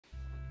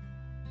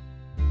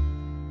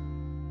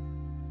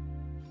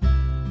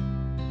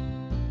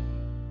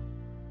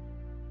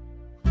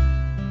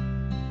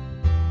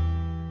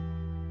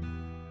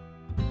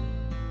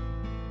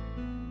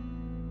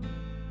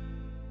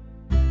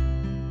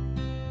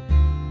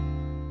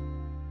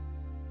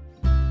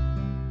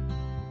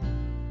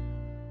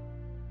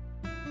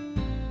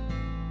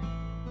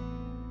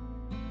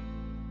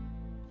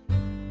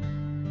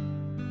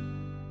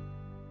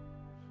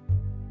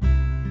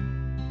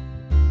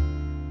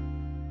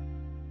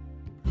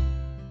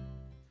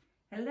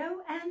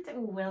Hello and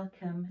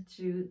welcome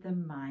to the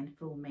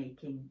Mindful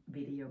Making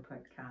video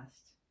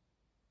podcast.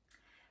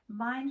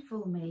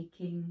 Mindful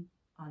making,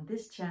 on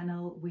this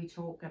channel we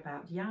talk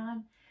about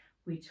yarn,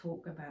 we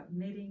talk about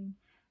knitting,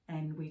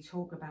 and we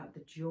talk about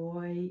the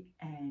joy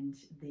and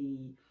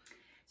the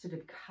sort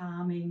of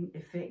calming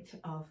effect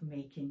of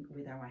making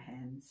with our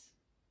hands.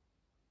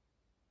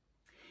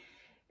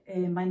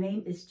 My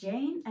name is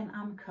Jane and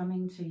I'm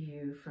coming to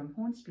you from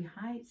Hornsby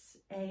Heights,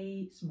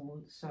 a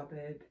small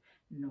suburb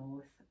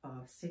north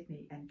of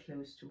Sydney and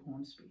close to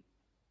Hornsby.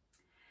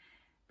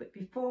 But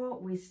before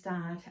we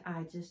start,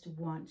 I just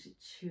want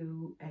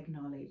to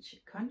acknowledge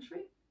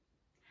country.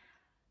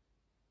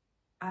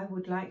 I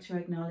would like to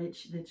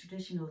acknowledge the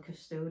traditional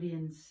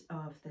custodians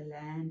of the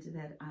land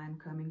that I'm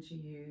coming to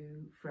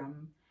you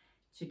from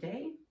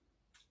today.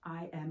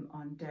 I am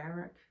on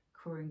Darug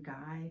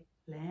Ku-ring-gai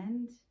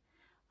land.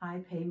 I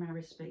pay my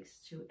respects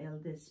to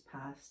elders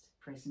past,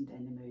 present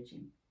and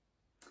emerging.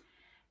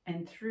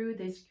 And through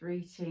this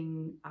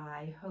greeting,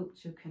 I hope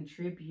to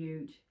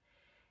contribute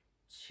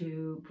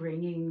to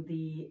bringing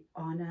the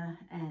honor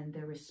and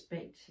the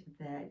respect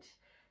that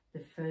the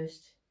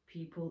first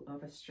people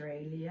of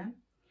Australia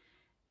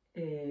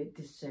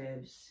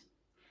deserves.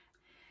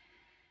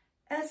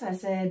 As I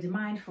said,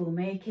 Mindful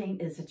Making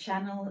is a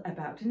channel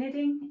about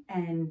knitting,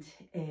 and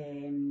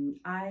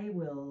I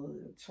will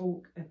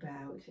talk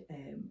about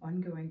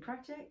ongoing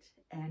project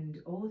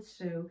and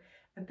also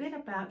a bit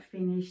about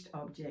finished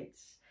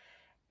objects.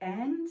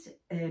 And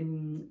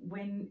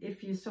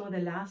if you saw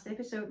the last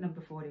episode, number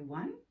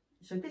 41,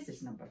 so this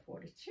is number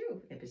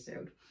 42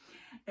 episode,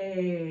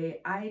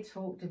 I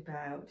talked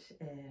about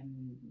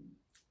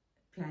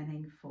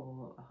planning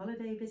for a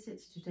holiday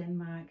visit to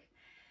Denmark.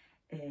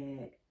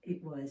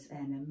 It was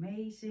an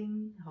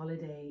amazing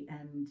holiday,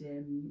 and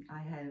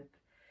I have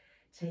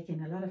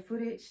taken a lot of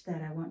footage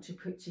that I want to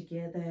put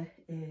together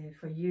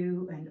for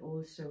you, and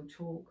also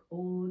talk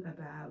all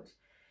about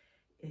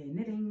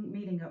knitting,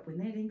 meeting up with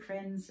knitting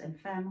friends and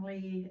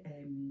family,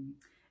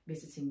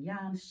 visiting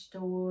yarn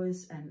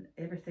stores and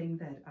everything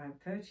that I've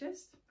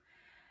purchased.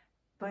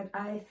 But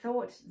I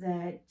thought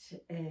that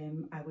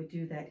I would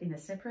do that in a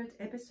separate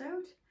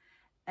episode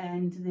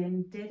and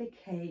then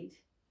dedicate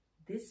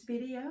this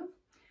video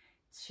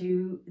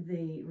to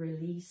the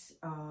release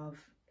of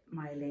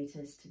my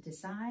latest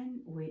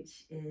design,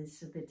 which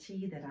is the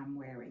tee that I'm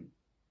wearing.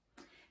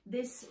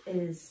 This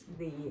is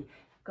the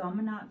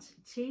gumnut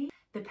tee.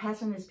 The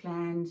pattern is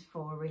planned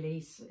for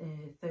release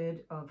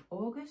 3rd of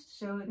August,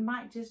 so it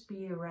might just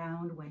be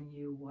around when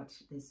you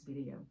watch this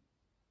video.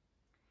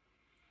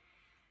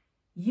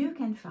 You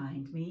can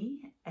find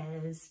me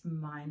as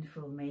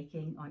Mindful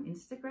Making on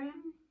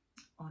Instagram,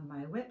 on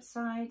my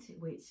website,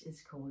 which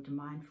is called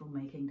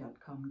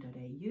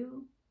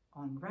mindfulmaking.com.au,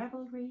 on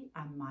Ravelry,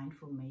 I'm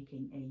Mindful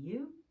Making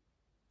AU.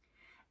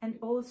 And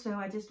also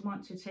I just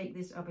want to take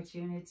this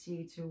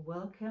opportunity to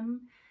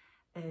welcome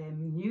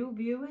new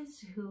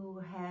viewers who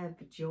have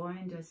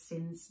joined us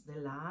since the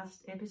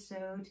last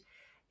episode.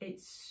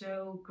 It's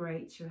so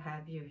great to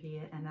have you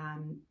here, and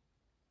I'm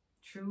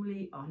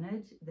truly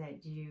honored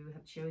that you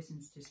have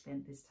chosen to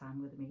spend this time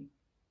with me.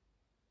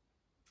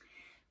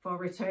 For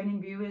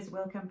returning viewers,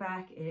 welcome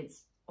back.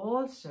 It's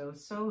also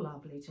so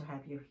lovely to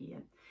have you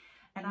here.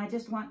 And I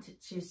just want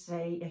to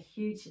say a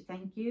huge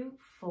thank you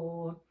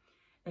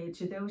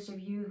to those of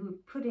you who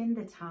put in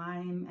the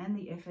time and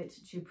the effort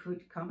to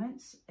put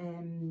comments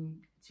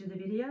to the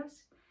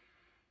videos.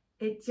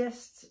 It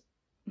just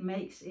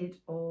makes it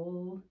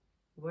all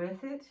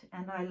worth it,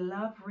 and I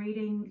love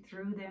reading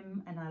through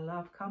them, and I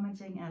love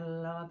commenting, and I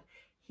love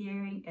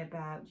hearing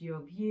about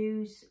your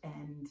views,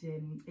 and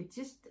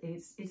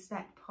it's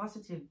that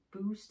positive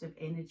boost of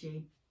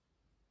energy.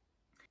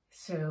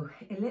 So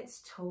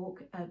let's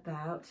talk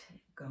about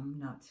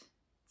gumnut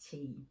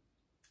tee.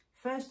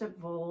 First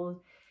of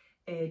all,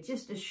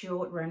 just a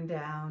short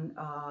rundown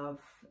of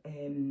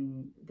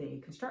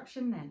the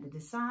construction and the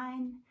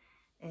design,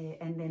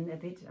 and then a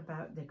bit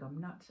about the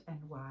gumnut and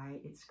why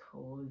it's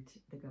called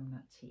the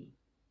gumnut tee.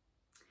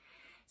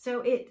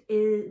 So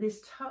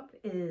this top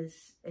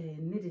is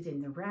knitted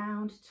in the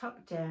round,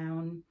 top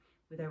down,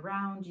 with a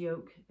round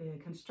yoke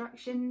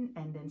construction,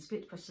 and then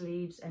split for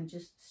sleeves and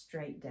just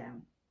straight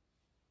down.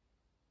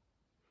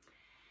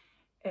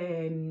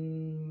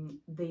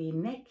 The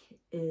neck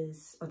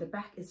is, or the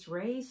back is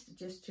raised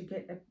just to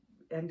get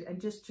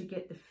just to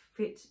get the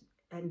fit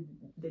and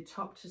the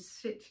top to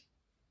sit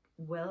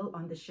well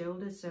on the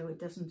shoulders so it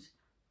doesn't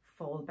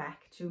fall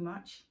back too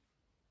much.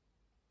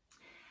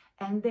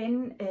 And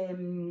then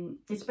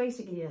it's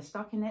basically a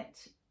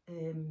stockinette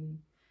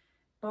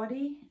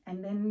body,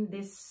 and then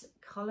this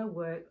color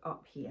work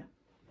up here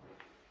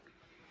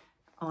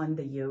on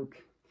the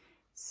yoke.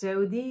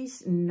 So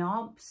these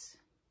knobs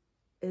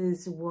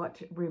is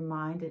what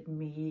reminded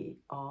me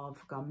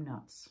of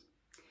gumnuts.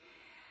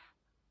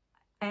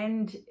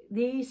 And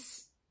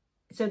these,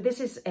 so this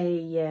is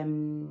a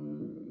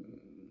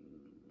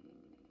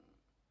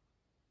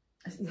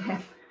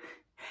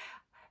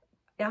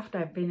after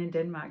I've been in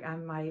Denmark,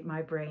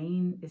 my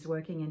brain is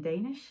working in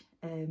Danish.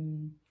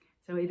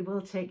 So it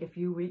will take a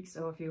few weeks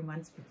or a few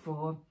months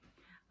before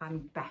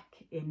I'm back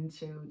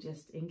into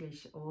just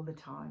English all the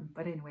time.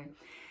 But anyway,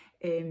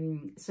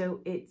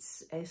 so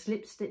it's a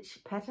slip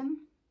stitch pattern.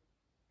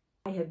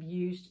 I have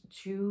used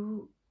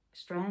 2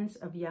 strands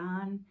of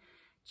yarn,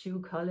 2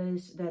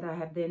 colors that I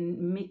have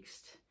then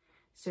mixed.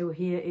 So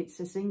here it's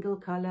a single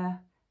color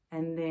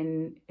and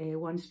then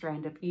 1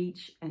 strand of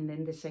each, and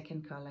then the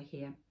second color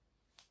here.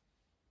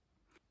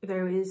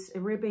 There is a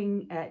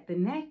ribbing at the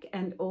neck,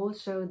 and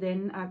also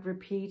then I've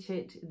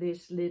repeated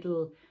this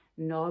little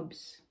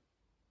knobs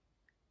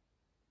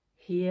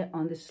here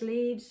on the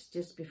sleeves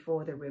just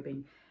before the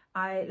ribbing.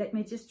 Let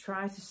me just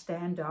try to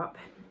stand up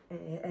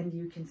and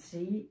you can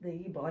see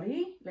the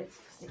body. Let's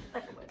see if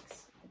that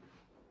works.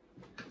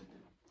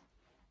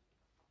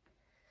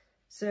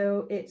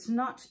 So it's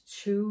not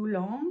too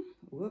long.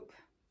 Whoop.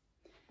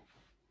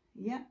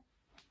 Yeah.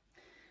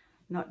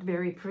 Not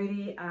very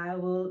pretty. I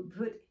will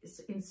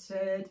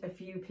insert a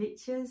few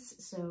pictures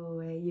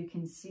so you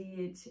can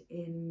see it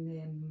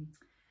in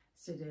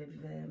sort of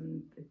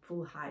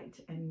full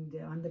height and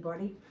on the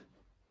body.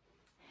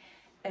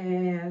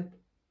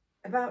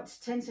 About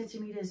 10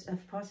 centimeters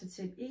of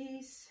positive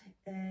ease,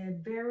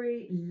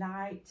 very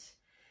light,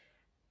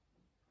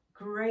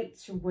 great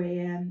to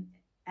wear.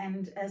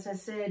 And as I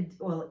said,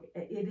 well,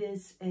 it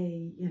is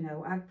a, you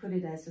know, I've put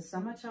it as a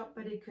summer top,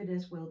 but it could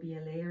as well be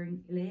a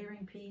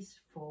layering piece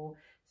for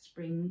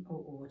spring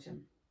or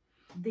autumn.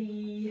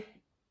 The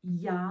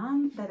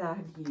yarn that I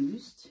have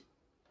used,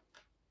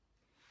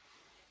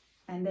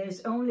 and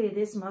there's only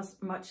this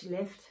much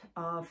left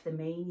of the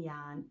main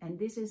yarn, and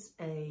this is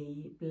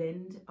a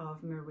blend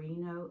of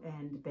merino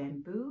and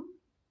bamboo.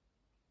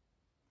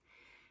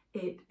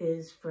 It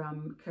is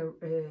from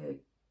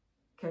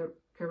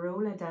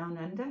Carola Down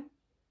Under,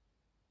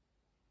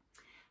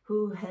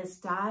 who has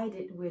dyed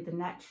it with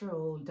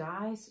natural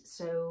dyes.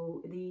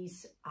 So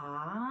these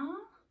are,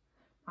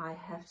 I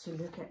have to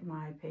look at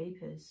my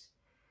papers,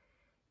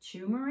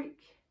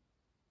 turmeric,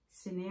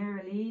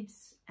 cinera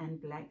leaves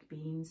and black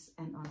beans,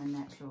 and on a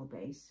natural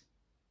base.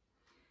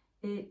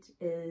 It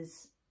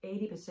is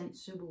 80%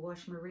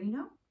 superwash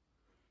merino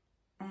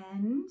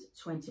and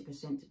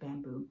 20%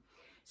 bamboo.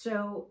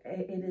 So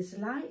it is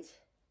light,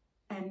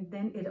 and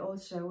then it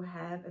also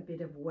have a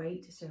bit of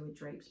weight, so it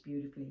drapes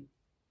beautifully.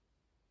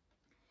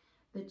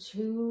 The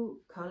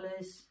 2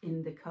 colors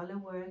in the color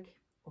work,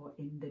 or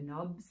in the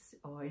knobs,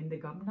 or in the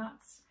gum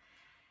knots,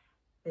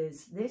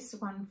 is this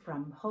one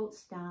from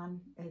Holstan.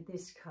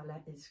 This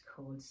color is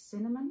called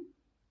Cinnamon.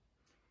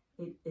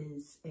 It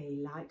is a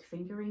light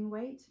fingering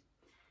weight.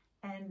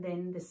 And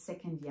then the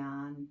second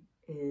yarn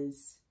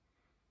is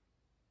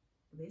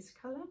this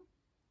color,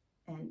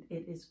 and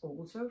it is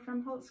also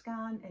from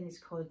Holstan, and it's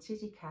called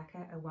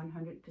Titicaca, a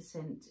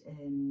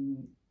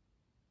 100%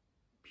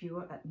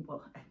 pure,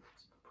 well,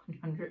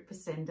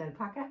 100%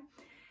 alpaca,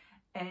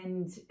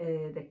 and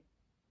the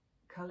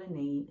color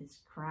name is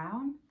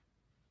Crown.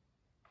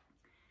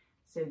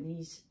 So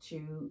these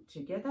 2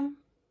 together.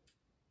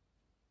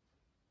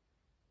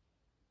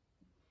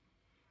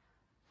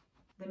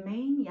 The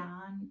main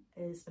yarn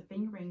is a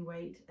fingering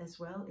weight as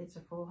well. It's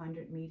a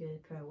 400 meter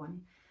per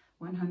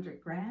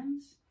 100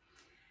 grams.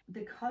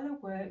 The color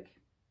work,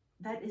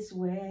 that is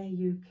where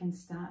you can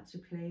start to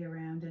play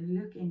around and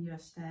look in your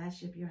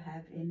stash if you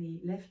have any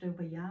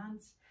leftover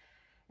yarns,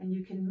 and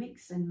you can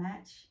mix and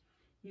match.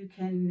 You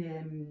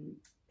can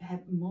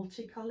have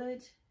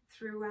multicolored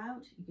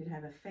throughout. You could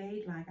have a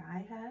fade like I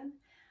have,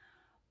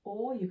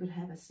 or you could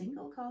have a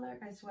single color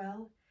as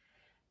well.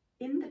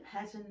 In the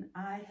pattern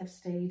I have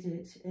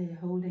stated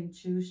holding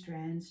 2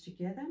 strands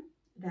together.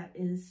 That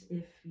is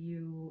if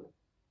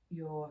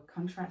your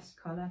contrast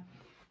color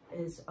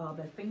is of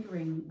a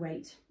fingering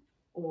weight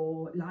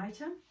or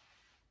lighter.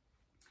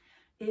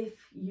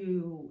 If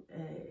you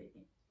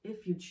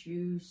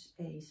choose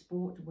a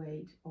sport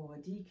weight or a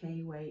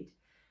DK weight,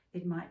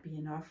 it might be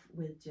enough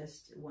with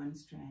just 1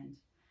 strand.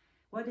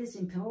 What is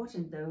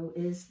important though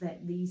is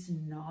that these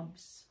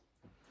knobs,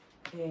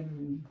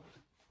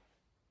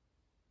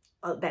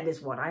 that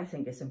is what I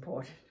think is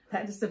important.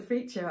 That is the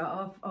feature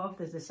of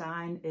the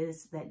design,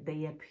 is that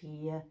they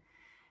appear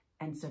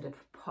and sort of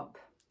pop.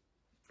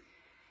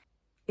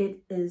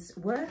 It is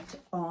worked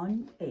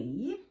on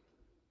a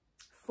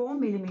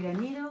 4mm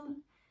needle,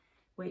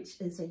 which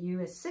is a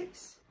US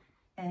 6,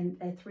 and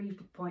a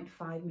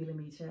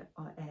 3.5mm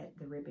at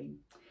the ribbing.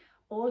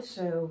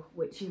 Also,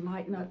 which you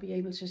might not be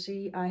able to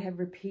see, I have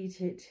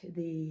repeated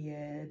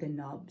the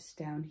knobs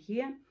down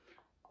here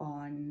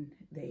on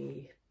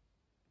the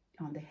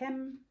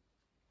hem.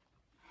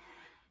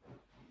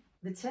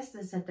 The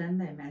testers have done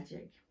their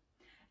magic,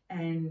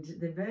 and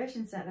the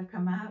versions that have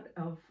come out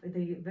of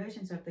the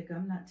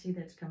gum nut tee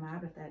that's come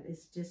out of that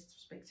is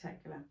just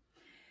spectacular.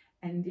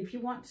 And if you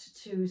want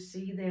to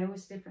see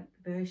those different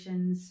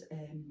versions,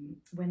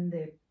 when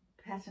the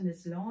pattern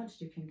is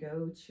launched, you can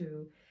go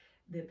to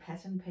the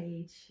pattern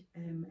page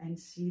and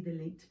see the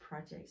linked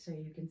project, so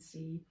you can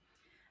see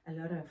a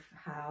lot of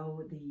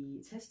how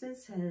the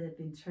testers have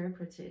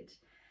interpreted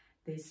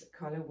this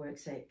color work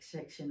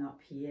section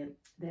up here.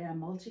 They are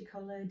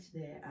multicolored,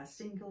 they are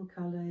single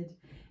colored.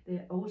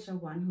 They're also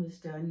one who's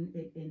done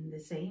it in the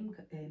same,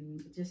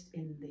 just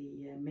in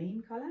the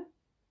main color.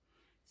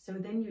 So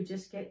then you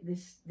just get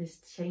this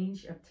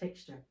change of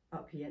texture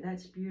up here.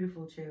 That's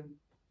beautiful too.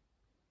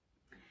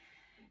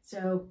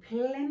 So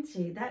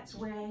plenty, that's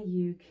where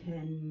you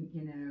can,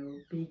 you know,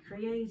 be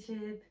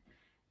creative.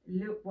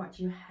 Look what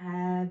you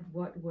have,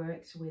 what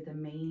works with the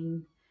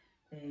main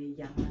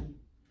yarn.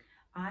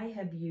 I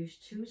have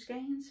used 2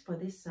 skeins for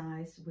this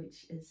size,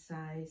 which is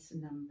size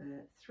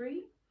number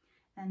 3,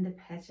 and the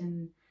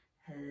pattern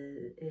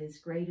is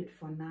graded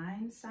for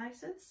 9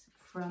 sizes,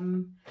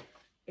 from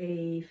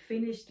a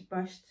finished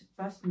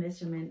bust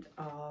measurement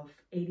of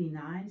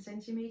 89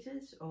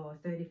 centimeters or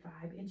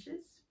 35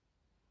 inches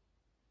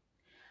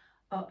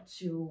up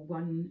to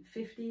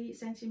 150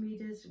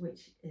 centimeters,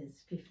 which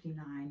is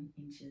 59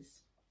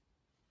 inches.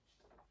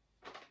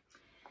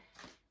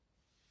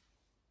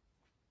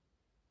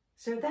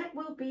 So that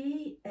will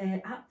be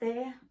out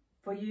there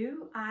for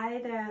you.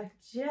 Either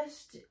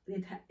just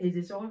it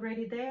is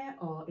already there,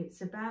 or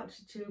it's about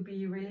to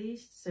be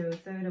released. So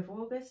 3rd of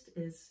August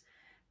is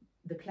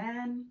the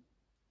plan.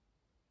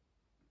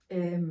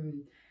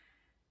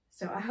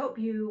 So I hope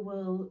you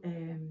will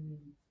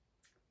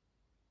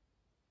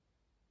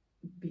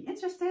be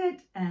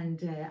interested,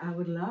 and I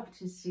would love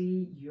to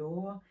see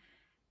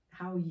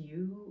how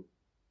you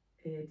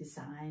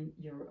design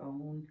your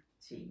own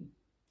tee.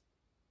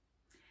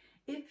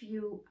 If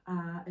you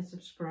are a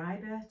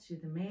subscriber to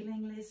the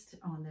mailing list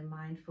on the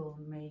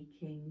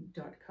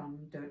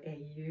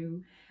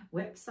mindfulmaking.com.au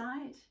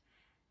website,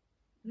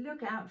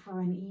 look out for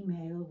an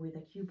email with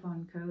a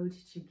coupon code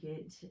to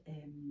get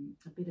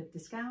a bit of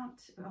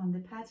discount on the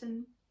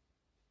pattern.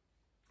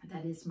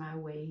 That is my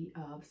way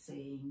of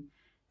saying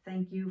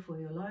thank you for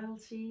your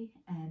loyalty,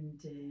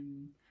 and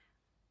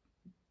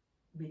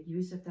make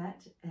use of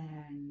that.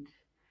 And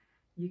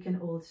you can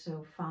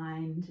also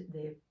find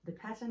the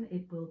pattern.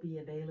 It will be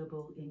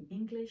available in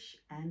English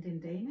and in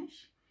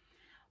Danish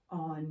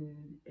on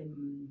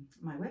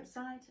my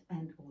website,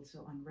 and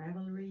also on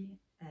Ravelry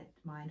at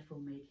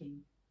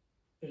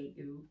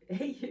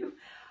mindfulmaking.au.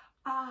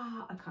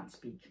 I can't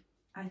speak.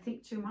 I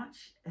think too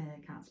much,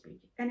 can't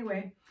speak.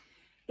 Anyway,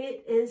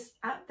 it is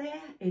out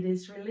there, it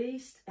is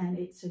released, and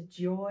it's a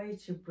joy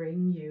to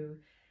bring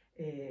you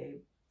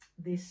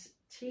this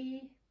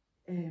tee,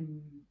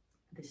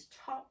 this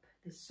top,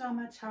 the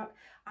summer top.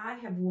 I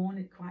have worn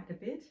it quite a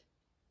bit,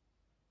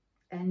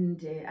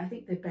 and I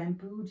think the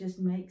bamboo just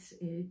makes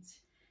it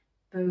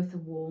both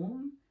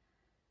warm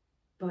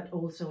but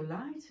also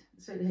light,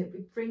 so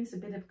it brings a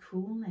bit of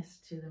coolness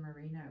to the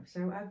merino.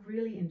 So I've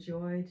really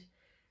enjoyed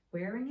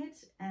wearing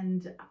it,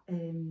 and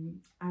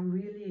I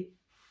really,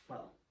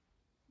 well,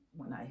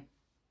 when I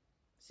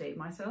say it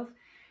myself,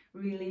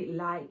 really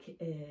like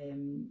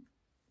the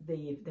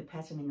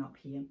patterning up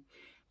here.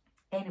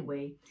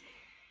 Anyway,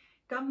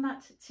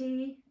 gumnut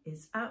tee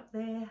is out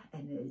there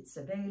and it's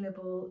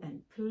available,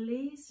 and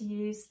please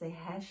use the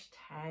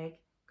hashtag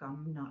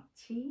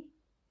gumnuttee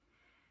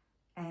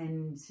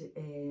and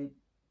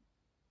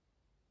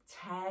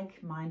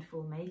tag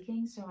Mindful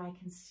Making so I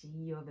can see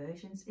your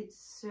versions. It's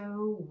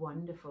so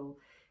wonderful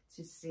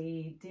to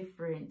see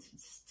different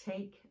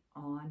take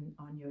on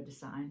your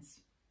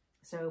designs.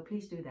 So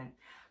please do that.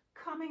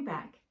 Coming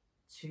back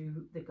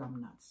to the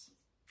gum nuts.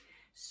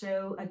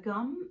 So a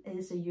gum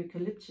is a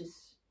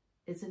eucalyptus,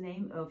 it's a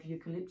name of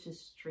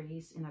eucalyptus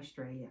trees in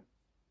Australia.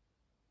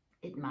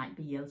 It might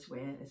be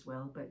elsewhere as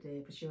well, but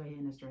for sure here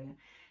in Australia.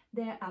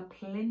 There are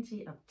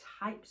plenty of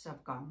types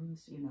of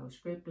gums, you know,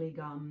 scribbly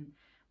gum,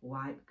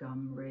 white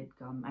gum, red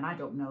gum, and I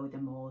don't know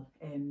them all.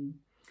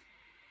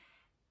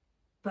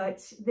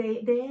 But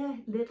their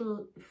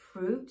little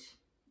fruit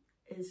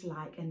is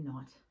like a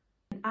nut.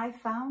 And I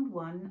found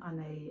one on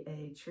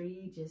a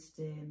tree just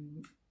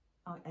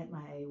at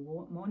my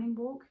morning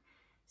walk.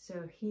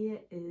 So here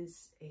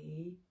is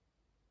a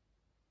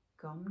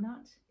gum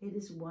nut. It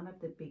is one of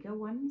the bigger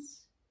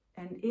ones.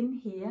 And in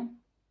here,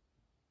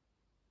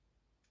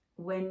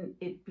 when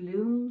it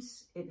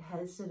blooms, it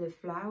has sort of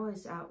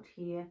flowers out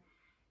here.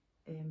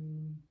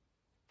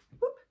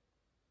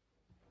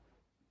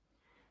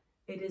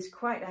 It is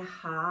quite a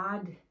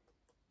hard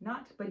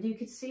nut, but you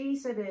could see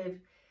sort of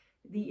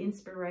the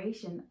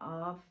inspiration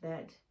of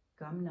that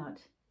gum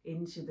nut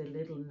into the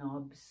little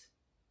knobs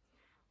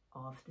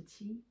of the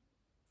tea.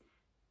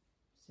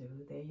 So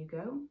there you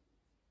go,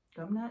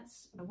 gum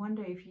nuts. I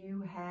wonder if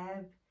you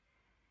have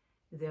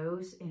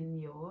those in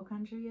your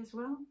country as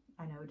well.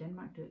 I know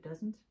Denmark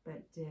doesn't,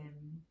 but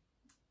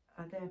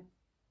other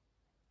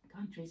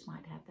countries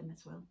might have them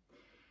as well.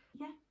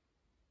 Yeah,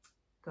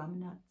 gum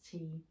nut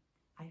tea.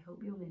 I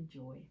hope you'll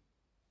enjoy.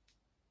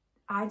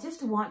 I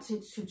just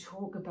wanted to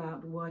talk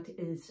about what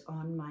is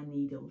on my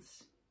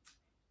needles.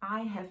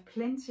 I have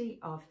plenty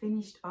of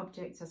finished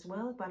objects as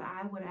well, but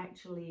I would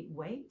actually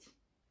wait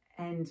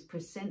and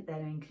present that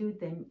and include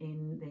them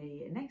in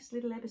the next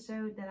little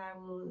episode that I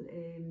will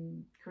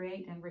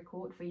create and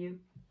record for you,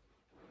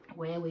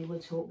 where we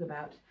will talk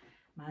about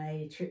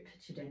my trip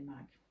to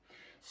Denmark.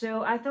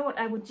 So I thought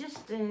I would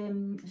just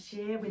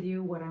share with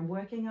you what I'm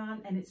working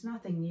on, and it's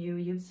nothing new.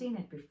 You've seen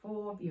it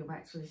before. You've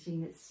actually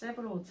seen it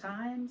several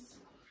times.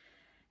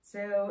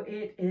 So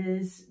it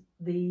is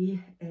the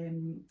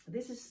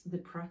this is the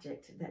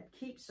project that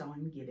keeps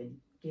on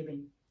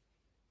giving.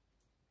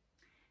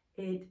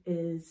 It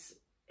is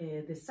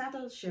the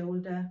saddle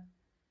shoulder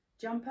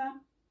jumper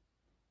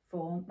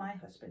for my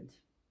husband.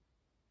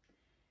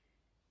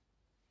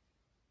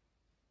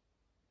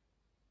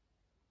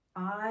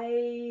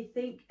 I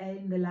think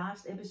in the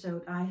last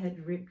episode I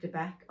had ripped the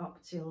back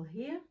up till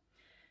here,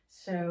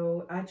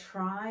 so I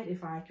tried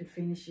if I could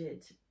finish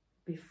it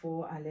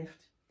before I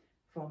left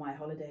for my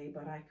holiday,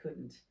 but I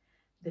couldn't.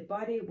 The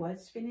body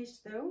was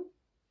finished though,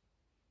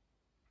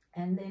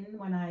 and then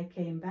when I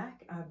came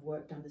back I've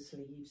worked on the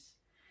sleeves.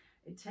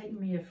 It took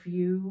me a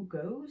few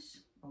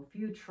goes or a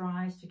few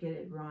tries to get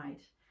it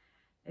right.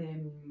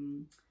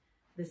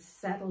 The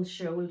saddle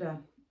shoulder,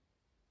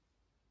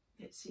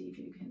 let's see if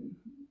you can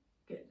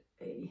get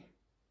a,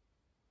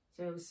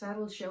 so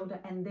saddle shoulder,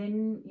 and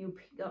then you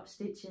pick up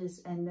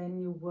stitches and then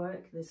you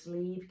work the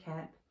sleeve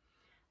cap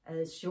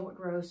as short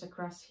rows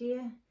across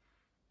here,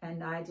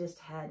 and I just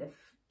had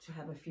to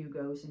have a few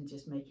goes in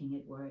just making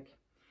it work.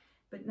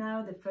 But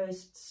now the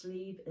first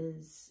sleeve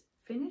is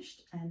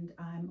finished and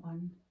I'm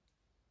on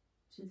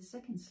to the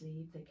second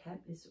sleeve. The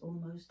cap is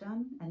almost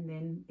done, and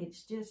then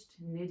it's just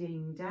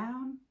knitting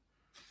down,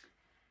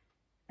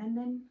 and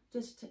then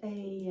just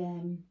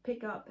a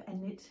pick up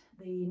and knit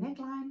the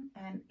neckline,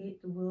 and it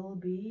will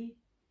be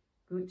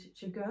good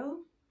to go.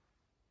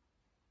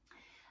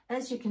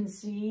 As you can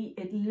see,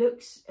 it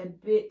looks a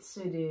bit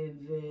sort of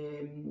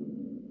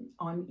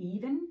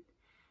uneven,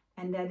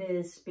 and that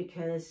is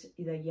because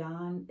the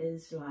yarn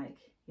is like,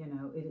 you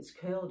know, it is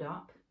curled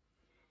up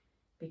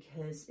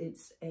because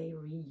it's a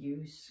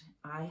reuse.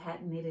 I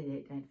had knitted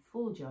it at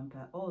full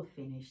jumper, all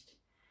finished,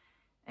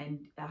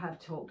 and I have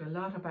talked a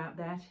lot about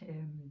that.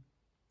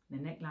 The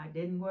neckline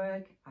didn't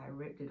work, I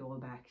ripped it all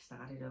back,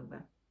 started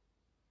over.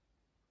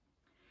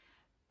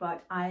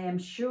 But I am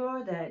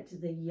sure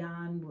that the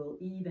yarn will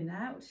even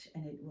out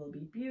and it will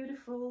be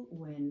beautiful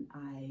when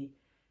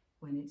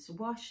it's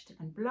washed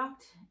and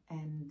blocked,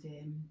 and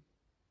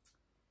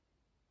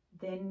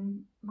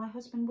then my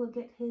husband will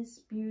get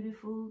his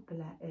beautiful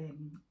black,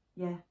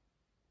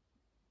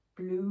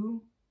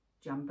 blue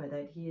jumper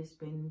that he has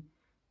been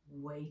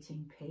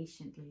waiting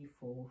patiently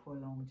for a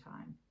long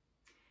time.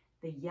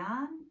 The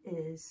yarn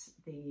is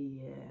the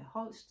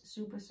Holst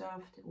Super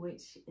Soft,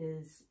 which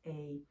is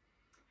a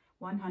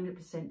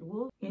 100%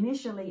 wool.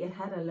 Initially it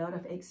had a lot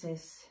of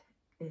excess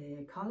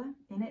color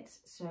in it,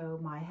 so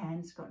my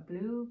hands got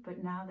blue,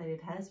 but now that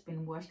it has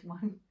been washed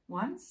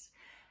once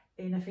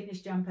in a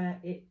finished jumper,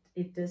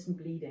 it doesn't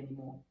bleed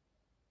anymore.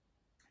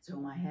 So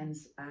my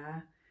hands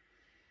are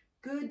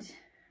good,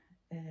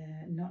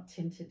 not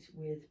tinted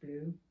with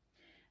blue.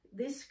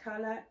 This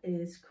color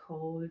is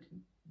called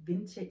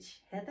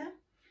Vintage Heather.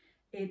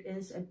 It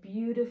is a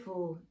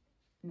beautiful,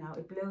 now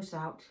it blows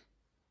out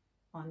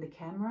on the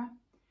camera,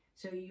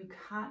 so you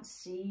can't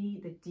see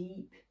the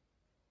deep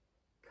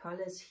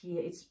colors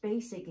here. It's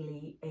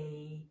basically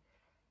a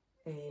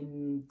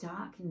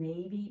dark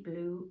navy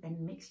blue and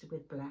mixed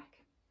with black.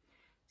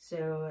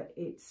 So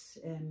it's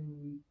a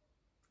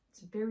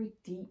very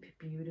deep,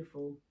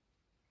 beautiful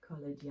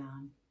colored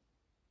yarn.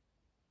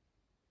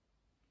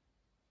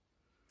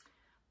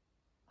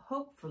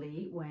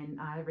 Hopefully when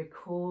I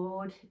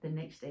record the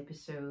next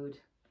episode,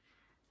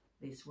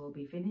 this will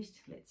be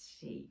finished. Let's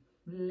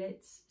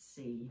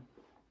see.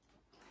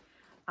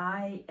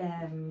 I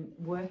am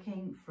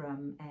working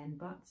from Anne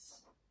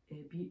Butt's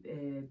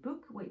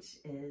book, which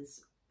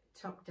is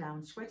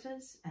top-down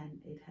sweaters, and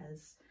it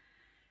has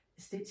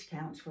stitch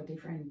counts for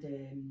different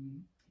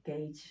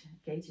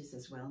gauges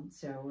as well.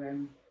 So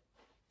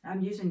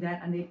I'm using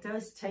that, and it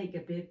does take a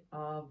bit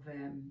of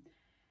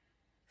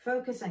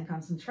focus and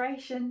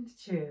concentration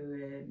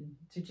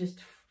to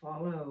just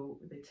follow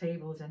the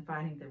tables and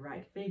finding the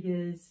right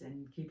figures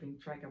and keeping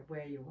track of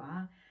where you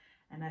are.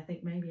 And I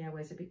think maybe I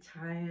was a bit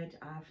tired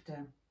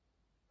after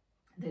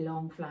the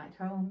long flight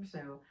home,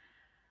 so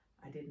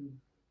I didn't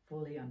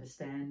fully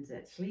understand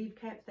that sleeve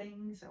cap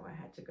thing, so I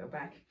had to go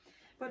back.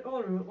 But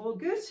all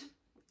good.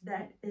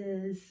 That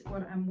is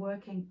what I'm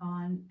working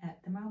on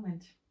at the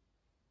moment.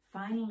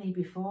 Finally,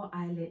 before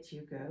I let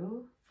you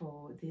go,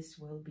 for this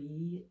will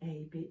be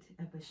a bit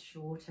of a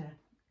shorter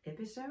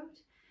episode,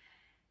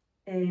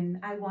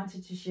 I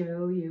wanted to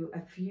show you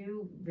a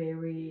few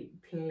very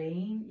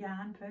plain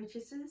yarn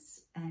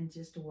purchases and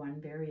just one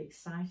very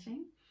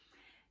exciting.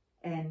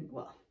 And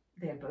well,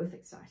 they're both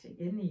exciting.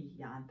 Any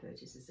yarn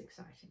purchase is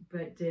exciting,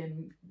 but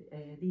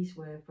these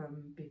were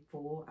from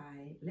before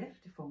I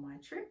left for my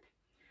trip.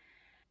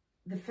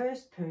 The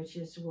first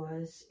purchase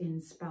was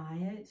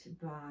inspired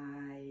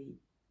by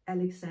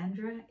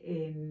Alexandra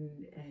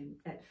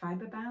at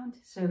Fiberbound.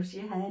 So she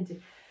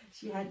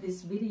had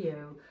this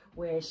video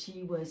where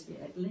she was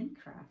at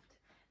Lindcraft.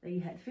 They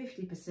had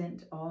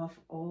 50% off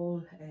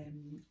all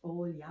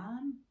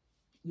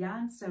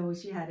yarn. So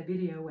she had a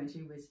video when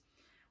she was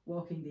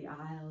walking the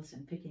aisles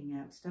and picking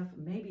out stuff.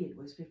 Maybe it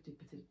was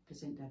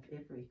 50% of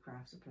every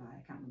craft supply,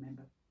 I can't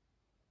remember.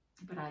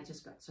 But I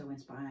just got so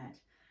inspired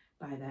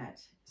by that.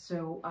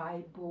 So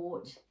I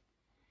bought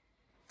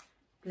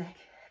black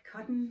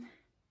cotton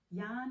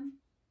yarn,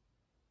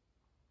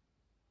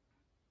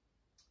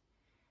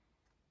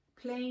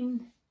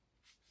 plain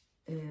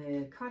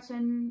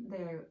cotton.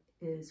 There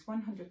is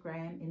 100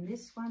 gram in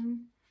this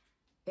one,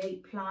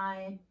 8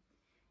 ply,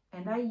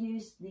 and I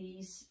use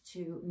these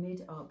to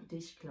knit up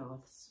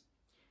dishcloths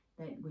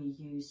that we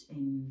use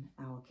in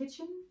our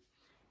kitchen.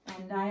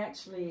 And I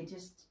actually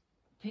just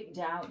picked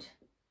out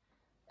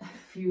a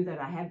few that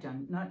I have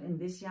done, not in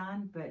this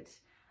yarn, but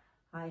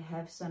I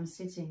have some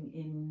sitting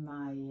in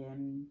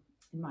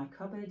my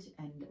cupboard,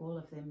 and all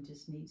of them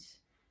just need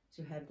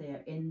to have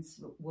their ends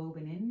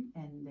woven in,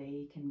 and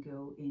they can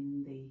go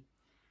in the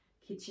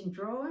kitchen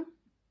drawer.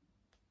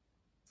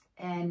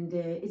 And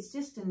it's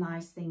just a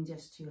nice thing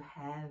just to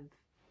have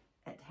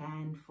at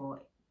hand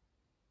for,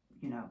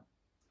 you know,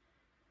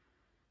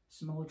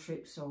 small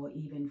trips, or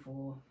even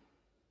for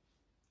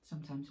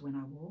sometimes when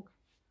I walk.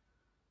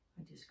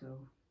 I just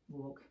go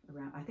walk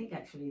around. I think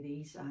actually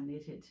these are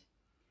knitted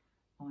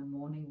on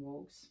morning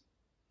walks,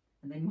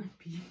 and then when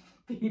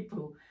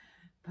people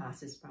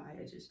passes by,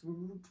 I just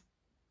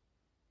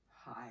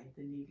hide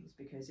the needles,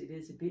 because it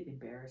is a bit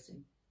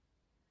embarrassing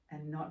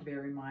and not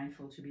very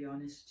mindful, to be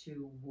honest,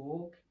 to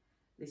walk,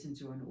 listen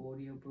to an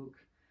audiobook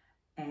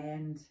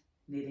and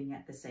knitting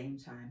at the same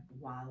time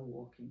while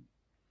walking.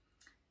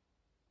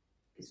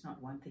 It's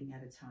not one thing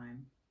at a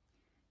time.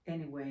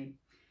 Anyway,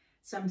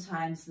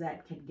 sometimes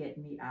that can get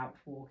me out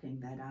walking,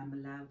 that I'm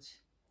allowed,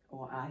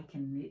 or I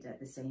can knit at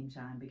the same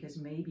time, because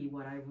maybe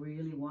what I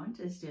really want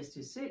is just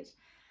to sit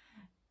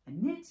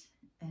and knit,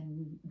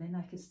 and then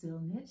I could still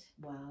knit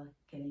while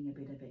getting a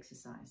bit of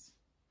exercise.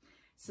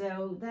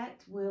 So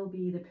that will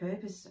be the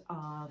purpose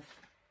of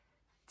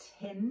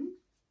 10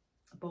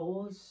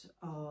 balls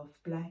of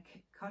black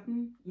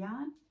cotton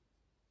yarn.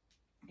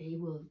 They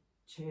will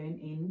turn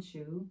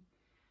into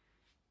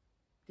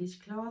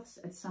dishcloths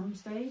at some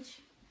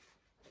stage.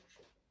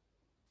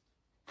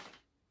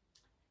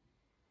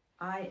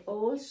 I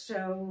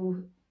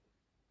also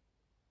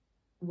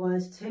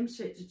was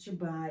tempted to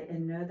buy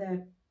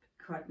another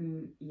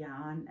cotton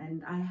yarn,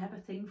 and I have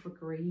a thing for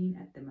green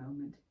at the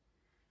moment.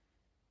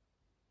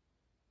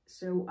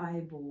 So I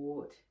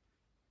bought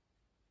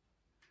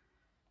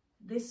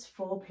this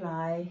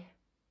 4-ply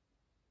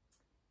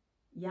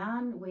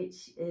yarn,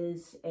 which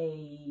is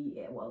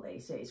a, well, they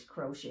say it's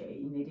crochet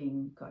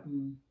knitting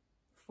cotton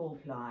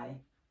 4-ply.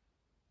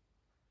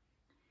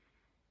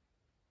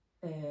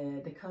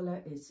 The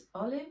color is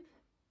olive.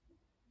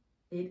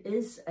 It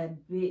is a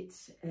bit,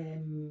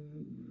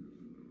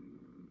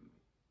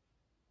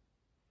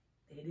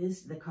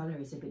 the color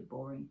is a bit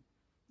boring.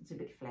 It's a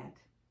bit flat.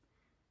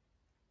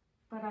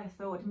 But I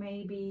thought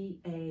maybe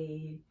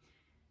a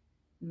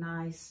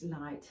nice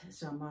light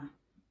summer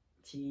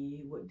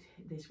tea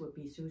this would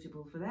be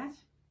suitable for that.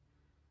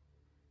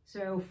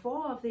 So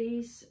 4 of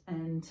these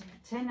and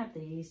 10 of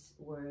these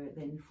were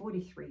then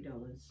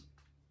 $43,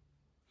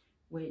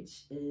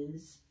 which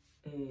is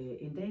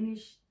in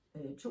Danish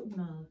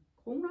 200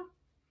 kroner,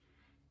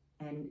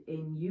 and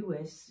in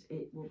US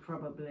it will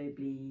probably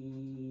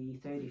be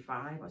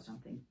 35 or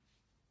something.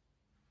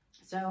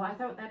 So I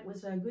thought that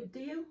was a good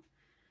deal,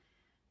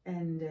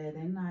 and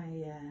then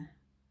I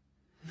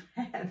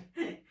have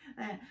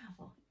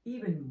well,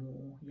 even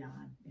more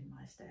yarn in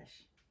my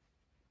stash.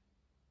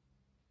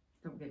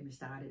 Don't get me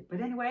started, but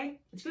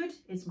anyway, it's good.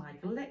 It's my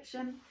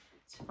collection.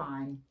 It's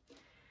fine.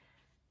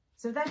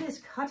 So that is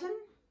cotton.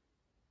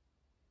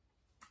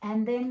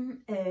 And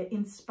then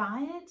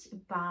inspired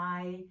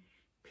by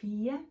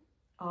Pia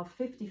of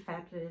 50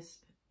 Fabulous,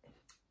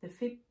 the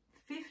 50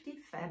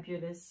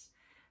 Fabulous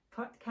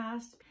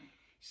podcast.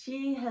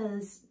 She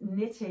has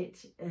knitted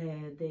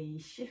the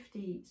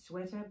Shifty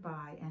Sweater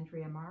by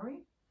Andrea Murray,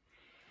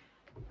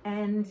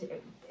 and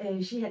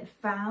she had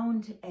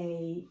found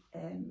a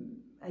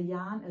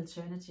yarn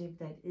alternative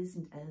that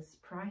isn't as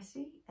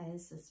pricey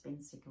as the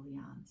Spinsicle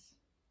yarns.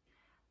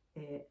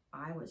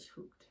 I was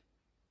hooked.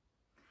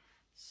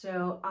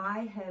 So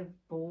I have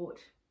bought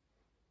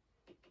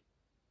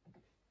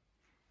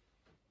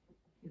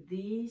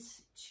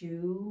these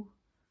 2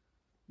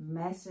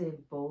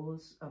 massive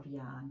balls of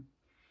yarn.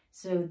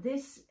 So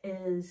this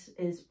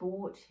is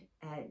bought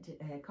at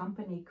a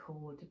company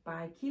called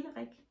By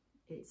Kielerik.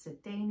 It's a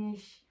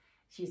Danish,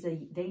 she's a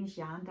Danish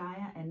yarn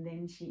dyer, and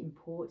then she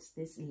imports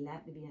this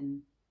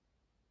Latvian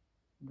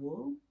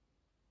wool.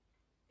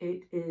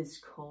 It is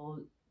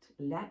called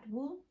Lat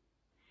wool.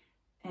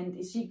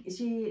 And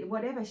she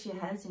whatever she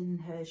has in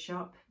her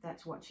shop,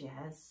 that's what she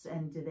has,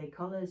 and the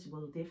colors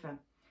will differ.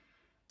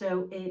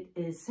 So it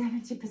is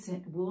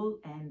 70% wool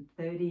and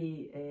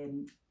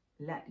 30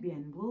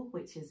 Latvian wool,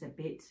 which is a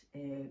bit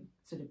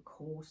sort of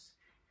coarse,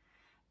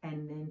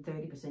 and then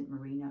 30%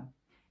 merino.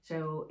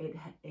 So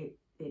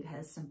it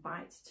has some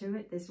bite to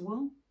it, this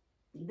wool.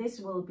 This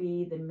will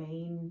be the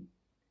main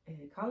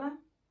color,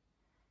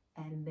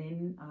 and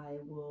then I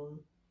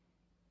will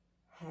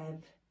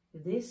have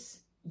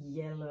this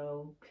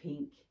yellow,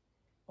 pink,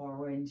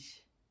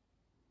 orange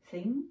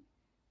thing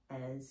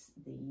as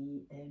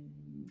the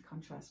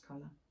contrast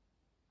color.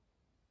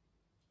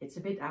 It's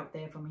a bit out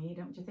there for me,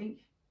 don't you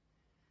think?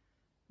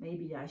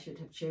 Maybe I should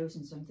have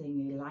chosen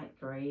something light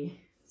grey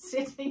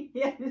sitting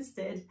here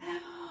instead.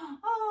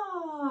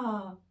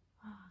 Oh,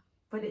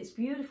 but it's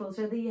beautiful.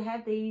 So you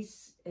have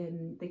these,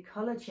 the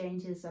color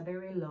changes are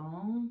very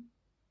long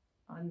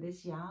on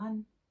this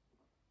yarn.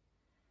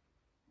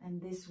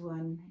 And this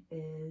one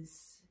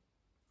is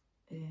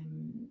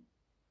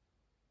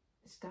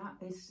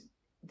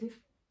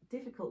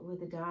difficult with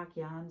the dark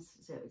yarns.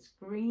 So it's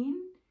green,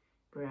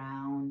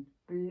 brown,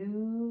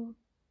 blue,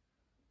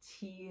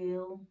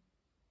 teal.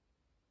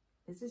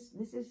 This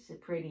is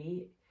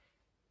pretty.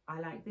 I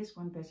like this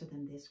one better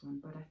than this one,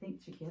 but I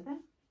think together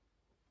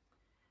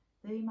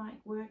they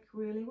might work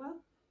really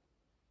well.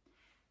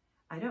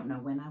 I don't know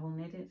when I will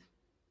knit it.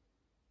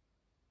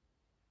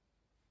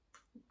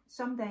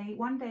 Someday,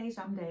 one day,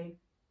 someday.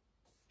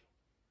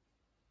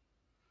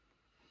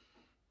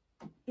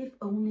 If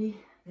only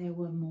there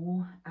were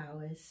more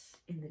hours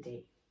in the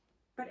day.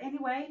 But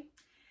anyway,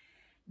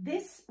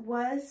 this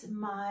was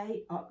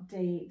my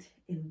update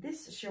in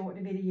this short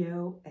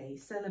video, a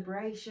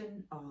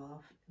celebration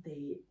of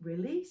the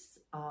release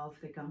of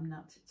the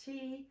gumnut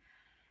tea.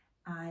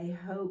 I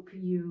hope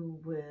you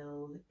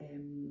will,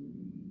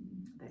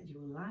 that you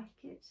will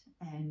like it,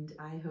 and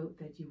I hope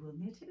that you will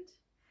knit it,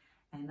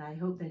 and I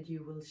hope that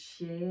you will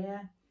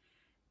share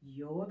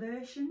your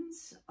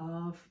versions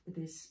of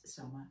this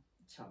summer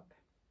top.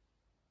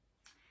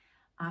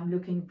 I'm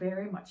looking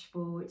very much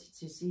forward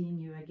to seeing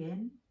you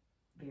again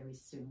very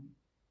soon.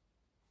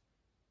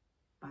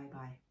 Bye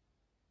bye.